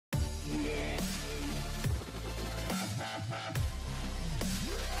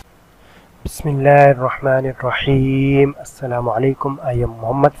बिस्मिल्लाहिर्रहमानिर्रहीम। अस्सलामुअलैकुम। I am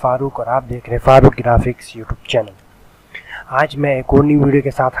Mohammad Farooq और आप देख रहे हैं फ़ारूक ग्राफिक्स यूट्यूब चैनल। आज मैं एक और नई वीडियो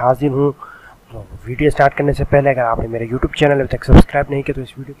के साथ हाजिर हूँ। तो वीडियो स्टार्ट करने से पहले अगर आपने मेरे यूट्यूब चैनल अभी तक सब्सक्राइब नहीं किया तो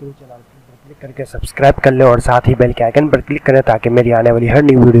इस वीडियो के नीचे लाल बटन पर क्लिक करके सब्सक्राइब कर लें और साथ ही बेल के आइकन पर क्लिक करें ताकि मेरी आने वाली हर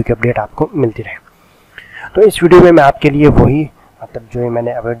नई वीडियो की अपडेट आपको मिलती रहे। तो इस वीडियो में मैं आपके लिए वही जो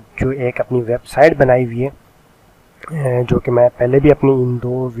मैंने अब जो एक अपनी वेबसाइट बनाई हुई है, जो कि मैं पहले भी अपनी इन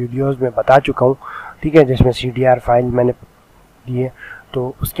दो वीडियोस में बता चुका हूँ, ठीक है, जिसमें CDR फाइल मैंने दी है।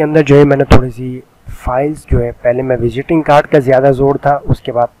 तो उसके अंदर जो है मैंने थोड़ी सी फाइल्स जो है, पहले मैं विजिटिंग कार्ड का ज़्यादा ज़ोर था,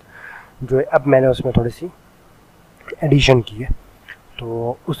 उसके बाद जो है अब मैंने उसमें थोड़ी सी एडिशन की है।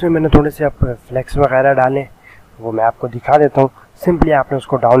 तो उसमें मैंने थोड़े से अब फ्लेक्स वगैरह डालें, वो मैं आपको दिखा देता हूँ। सिंपली आपने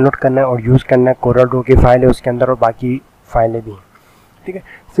उसको डाउनलोड करना है और यूज़ करना है। CorelDraw की फ़ाइल है उसके अंदर और बाकी फ़ाइलें भी हैं, ठीक है।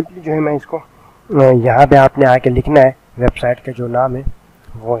 सिंपली जो है मैं इसको यहाँ पे आपने आके लिखना है। वेबसाइट का जो नाम है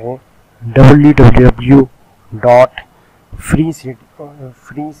वो है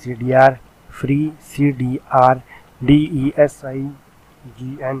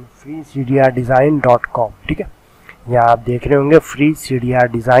ठीक है। यहाँ आप देख रहे होंगे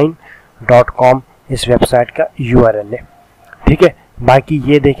freecdrdesign.com इस वेबसाइट का URL है, ठीक है। बाकी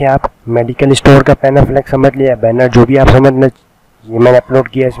ये देखें आप, मेडिकल स्टोर का पैनल फ्लेक्स समझ लिया, बैनर जो भी आप समझना, ये मैंने अपलोड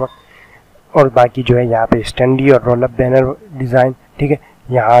किया इस वक्त। और बाकी जो है यहाँ पे स्टैंडी और रोलअप बैनर डिज़ाइन, ठीक है।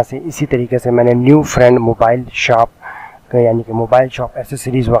 यहाँ से इसी तरीके से मैंने न्यू फ्रेंड मोबाइल शॉप यानी कि मोबाइल शॉप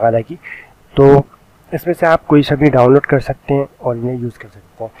एसेसरीज़ वगैरह की। तो इसमें से आप कोई सा भी डाउनलोड कर सकते हैं और इन्हें यूज़ कर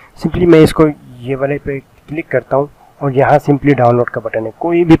सकते हैं। सिंपली मैं इसको ये वाले पे क्लिक करता हूँ और यहाँ सिंपली डाउनलोड का बटन है।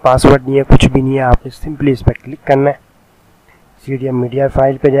 कोई भी पासवर्ड नहीं है, कुछ भी नहीं है, आपने सिंपली इस पर क्लिक करना है। CDR मीडिया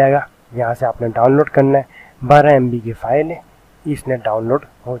फाइल पे जाएगा, यहाँ से आपने डाउनलोड करना है। 12 MB की फ़ाइल है, इसने डाउनलोड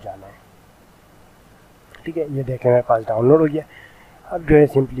हो जाना है, ठीक है। ये देखें मेरे पास डाउनलोड हो गया। अब जो है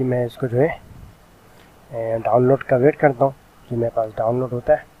सिंपली मैं इसको जो है डाउनलोड का वेट करता हूँ कि मेरे पास डाउनलोड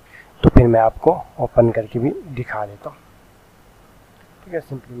होता है, तो फिर मैं आपको ओपन करके भी दिखा देता हूँ, ठीक है।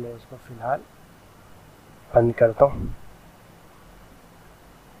 सिंपली मैं इसको फ़िलहाल बंद करता हूँ।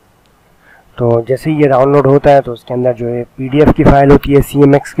 तो जैसे ही ये डाउनलोड होता है तो उसके अंदर जो है PDF की फ़ाइल होती है,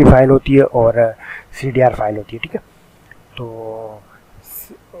 CMX की फ़ाइल होती है और CDR फाइल होती है, ठीक है। तो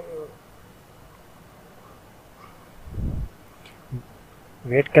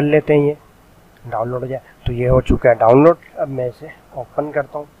वेट कर लेते हैं, ये डाउनलोड हो जाए। तो ये हो चुका है डाउनलोड। अब मैं इसे ओपन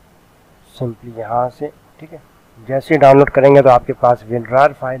करता हूँ सिंपली यहाँ से, ठीक है। जैसे ही डाउनलोड करेंगे तो आपके पास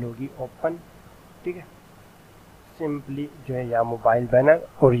WinRAR फाइल होगी ओपन, ठीक है। सिंपली जो है यहाँ मोबाइल बैनर,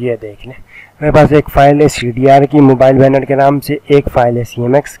 और ये देख लें मेरे पास एक फ़ाइल है CDR की मोबाइल बैनर के नाम से, एक फ़ाइल है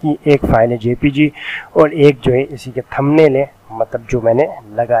CMX की, एक फ़ाइल है JPG और एक जो है इसी के थंबनेल है, मतलब जो मैंने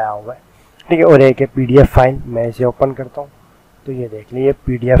लगाया हुआ है, ठीक है। और एक है PDF फाइल। मैं इसे ओपन करता हूँ तो ये देख लीजिए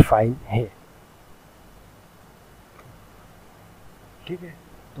PDF फाइल है, ठीक है।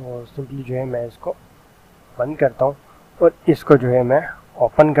 तो सिंपली जो है मैं इसको बंद करता हूँ और इसको जो है मैं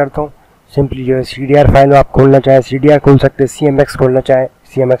ओपन करता हूँ। सिंपली जो है CDR फाइल आप खोलना चाहे CDR खोल सकते हैं, CMX खोलना चाहे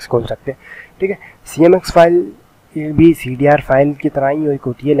CMX खोल सकते हैं, ठीक है। CMX फाइल भी CDR फाइल की तरह ही एक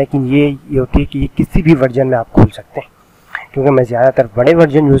होती है, लेकिन ये होती है कि ये किसी भी वर्जन में आप खोल सकते हैं, क्योंकि मैं ज़्यादातर बड़े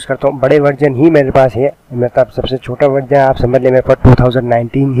वर्जन यूज़ करता हूँ। बड़े वर्जन ही मेरे पास है, मेरे पास सबसे छोटा वर्जन आप समझ लें मेरे पास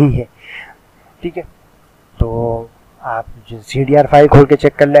 2019 ही है, ठीक है। तो आप CDR फाइल खोल के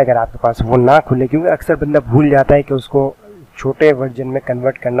चेक कर लें, अगर आपके पास वो ना खुले, क्योंकि अक्सर बंदा भूल जाता है कि उसको छोटे वर्जन में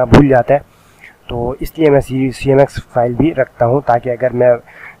कन्वर्ट करना भूल जाता है, तो इसलिए मैं CMX फाइल भी रखता हूँ, ताकि अगर मैं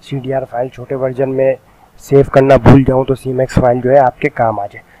CDR फाइल छोटे वर्जन में सेव करना भूल जाऊँ तो CMX फाइल जो है आपके काम आ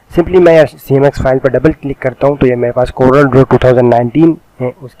जाए। सिंपली मैं CMX फाइल पर डबल क्लिक करता हूँ तो ये मेरे पास CorelDraw 2019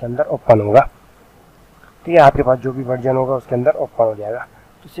 है, उसके अंदर ओपन होगा, ठीक है। आपके पास जो भी वर्जन होगा उसके अंदर ओपन हो जाएगा।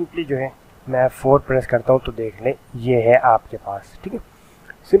 तो सिंपली जो है मैं 4 प्रेस करता हूँ तो देख लें ये है आपके पास, ठीक है।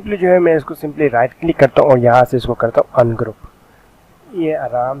 सिंपली जो है मैं इसको सिंपली राइट क्लिक करता हूँ और यहाँ से इसको करता हूँ अनग्रुप। ये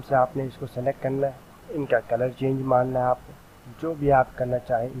आराम से आपने इसको सेलेक्ट करना है, इनका कलर चेंज मारना है, आप जो भी आप करना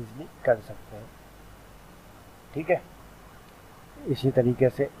चाहें इजीली कर सकते हैं, ठीक है। इसी तरीके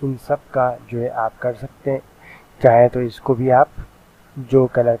से इन सब का जो है आप कर सकते हैं, चाहे तो इसको भी आप जो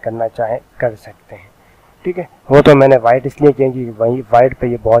कलर करना चाहें कर सकते हैं, ठीक है। वो तो मैंने वाइट इसलिए किया कि वही वाइट पे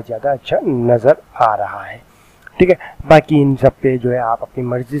ये बहुत ज़्यादा अच्छा नज़र आ रहा है, ठीक है। बाकी इन सब पे जो है आप अपनी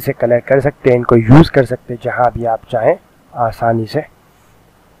मर्ज़ी से कलर कर सकते हैं, इनको यूज़ कर सकते हैं जहाँ भी आप चाहें आसानी से,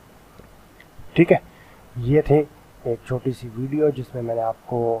 ठीक है। ये थे एक छोटी सी वीडियो जिसमें मैंने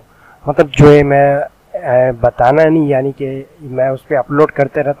आपको मतलब जो है मैं बताना नहीं, यानी कि मैं उस पर अपलोड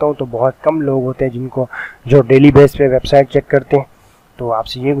करते रहता हूँ तो बहुत कम लोग होते हैं जिनको जो डेली बेस पे वेबसाइट चेक करते हैं। तो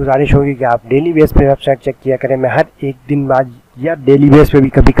आपसे ये गुजारिश होगी कि आप डेली बेस पे वेबसाइट चेक किया करें। मैं हर एक दिन बाद या डेली बेस पे भी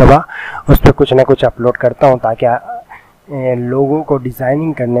कभी कभार उस पर कुछ ना कुछ अपलोड करता हूँ, ताकि लोगों को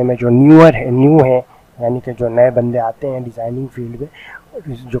डिज़ाइनिंग करने में जो न्यू है यानी कि जो नए बंदे आते हैं डिज़ाइनिंग फील्ड में,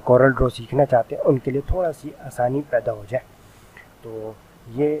 जो कोरल ड्रॉ सीखना चाहते हैं, उनके लिए थोड़ा सी आसानी पैदा हो जाए। तो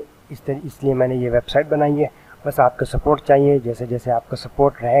ये इसलिए मैंने ये वेबसाइट बनाई है। बस आपका सपोर्ट चाहिए, जैसे जैसे आपका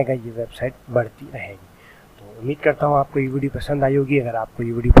सपोर्ट रहेगा ये वेबसाइट बढ़ती रहेगी। तो उम्मीद करता हूँ आपको ये वीडियो पसंद आई होगी। अगर आपको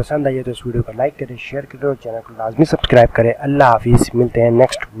ये वीडियो पसंद आई है तो इस वीडियो को लाइक करें, शेयर करें और चैनल को लाजमी सब्सक्राइब करें। अल्लाह हाफिज़, मिलते हैं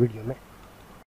नेक्स्ट वीडियो में।